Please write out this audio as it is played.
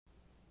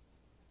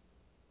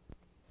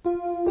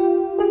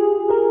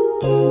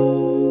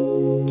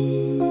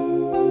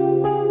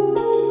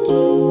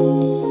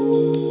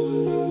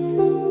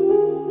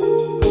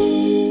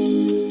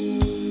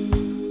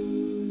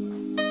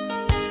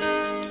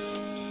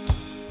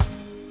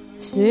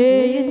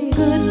Saying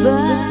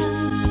goodbye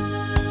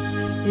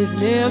is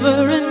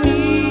never an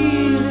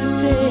easy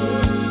thing,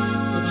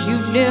 but you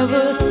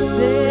never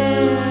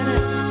said,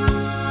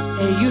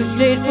 and you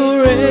stayed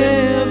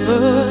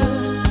forever.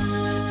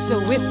 So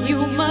if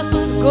you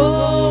must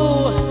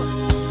go,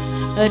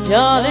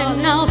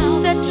 darling, I'll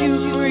set you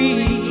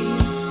free.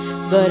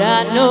 But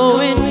I know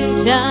in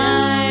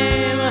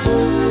time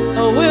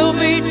we'll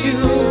be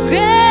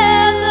together.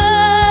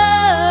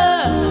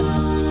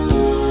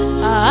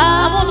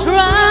 I won't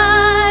try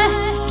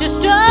to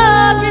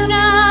stop you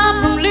now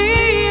from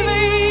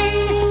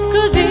leaving,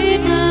 'cause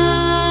in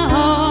my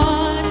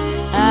heart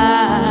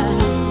I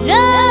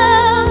know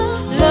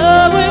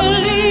love will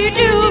lead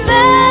you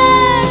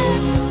back.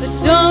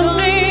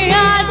 Someday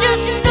I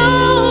just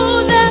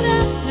know that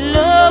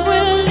love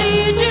will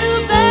lead you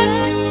back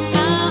to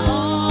my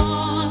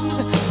arms,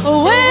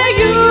 where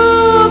you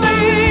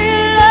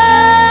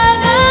belong.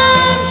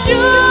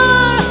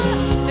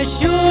 I'm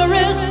sure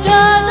as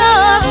stars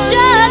are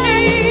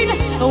shining,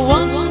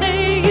 one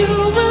day you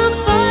will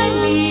find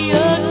me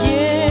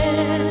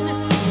again.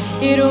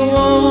 It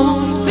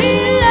won't be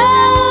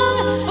long,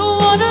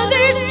 one of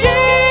these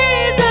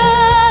days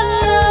our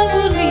love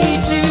will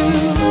lead you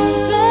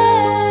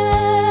back.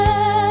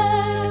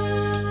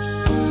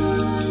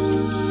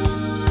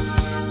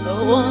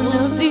 One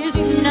of these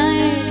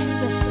nights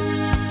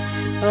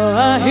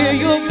I hear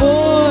your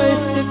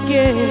voice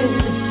again.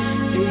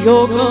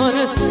 You're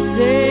gonna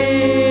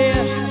say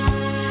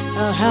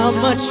how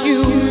much you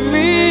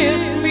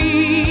miss me.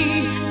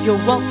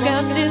 You'll walk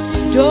out this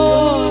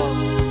door,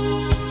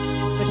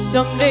 but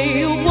someday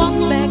you'll walk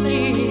back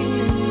in.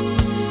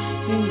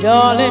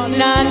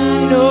 Darling, I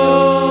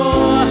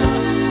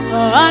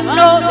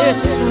know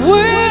this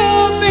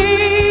will be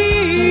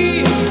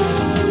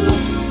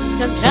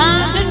some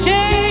time to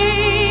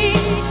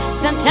change,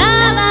 some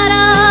time out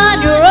on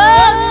your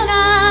own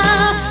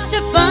now to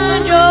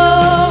find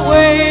your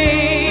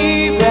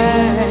way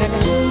back.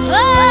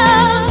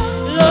 Oh,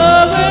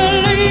 love will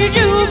lead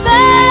you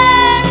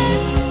back.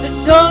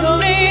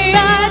 Someday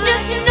I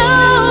just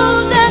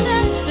know that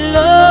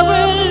love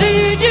will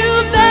lead you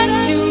back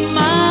to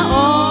my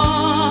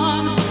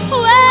arms,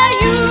 where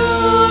you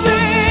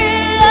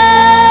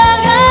belong.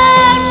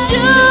 I'm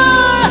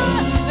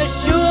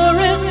sure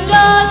as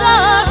stars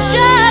are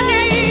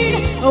shining,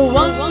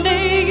 one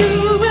day you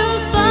will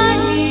find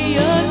me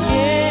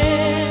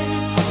again.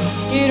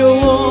 It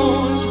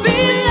won't be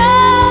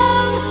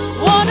long,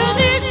 one of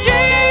these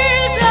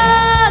days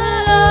our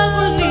love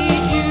will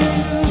lead you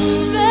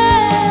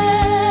back.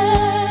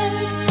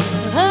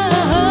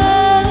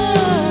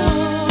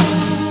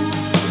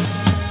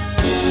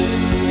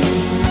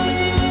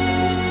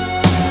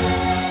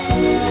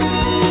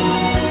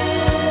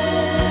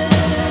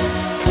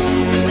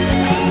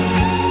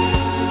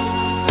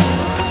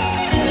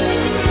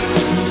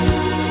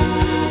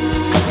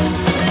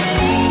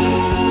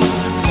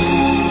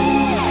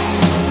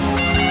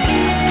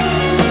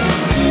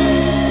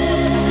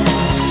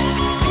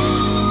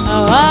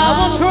 I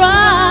will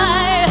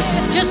try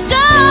to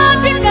stop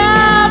you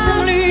now from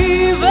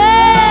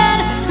leaving,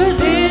 'cause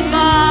in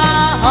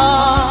my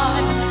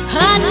heart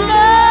I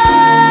know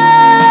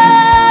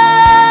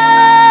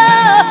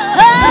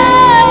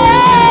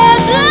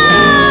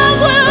love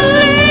will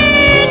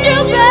lead you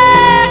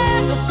back.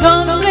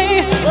 Someday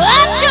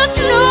I just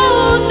know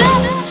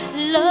that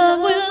love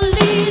will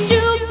lead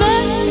you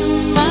back to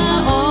my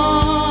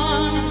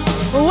arms,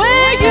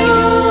 where you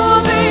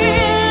belong.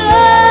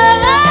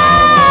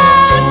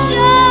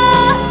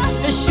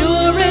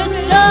 Sure as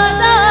stars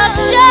are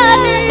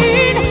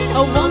shining,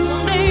 one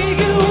day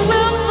you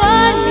will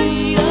find me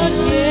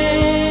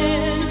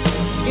again.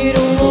 It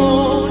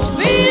won't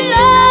be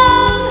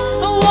long,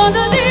 one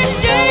of these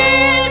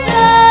days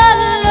our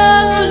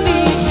love will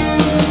lead you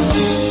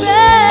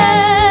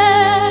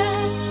back.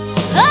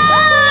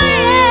 Oh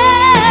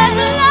yes,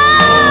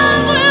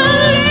 love will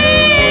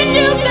lead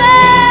you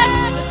back.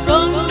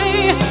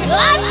 Someday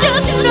I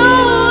just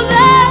know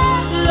that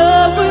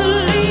love will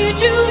lead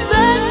you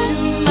back to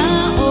my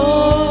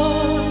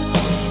arms.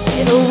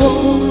 It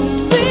won't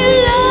be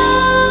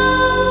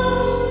long,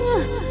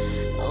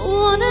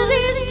 one of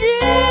these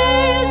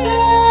days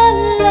our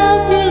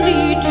love will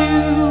lead you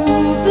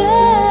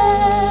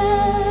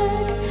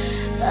back.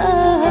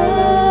 Oh.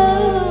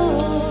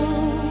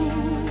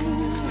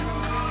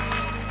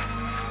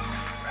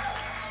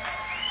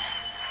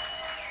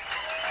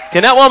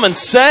 Can that woman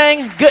sing?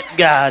 Good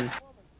God.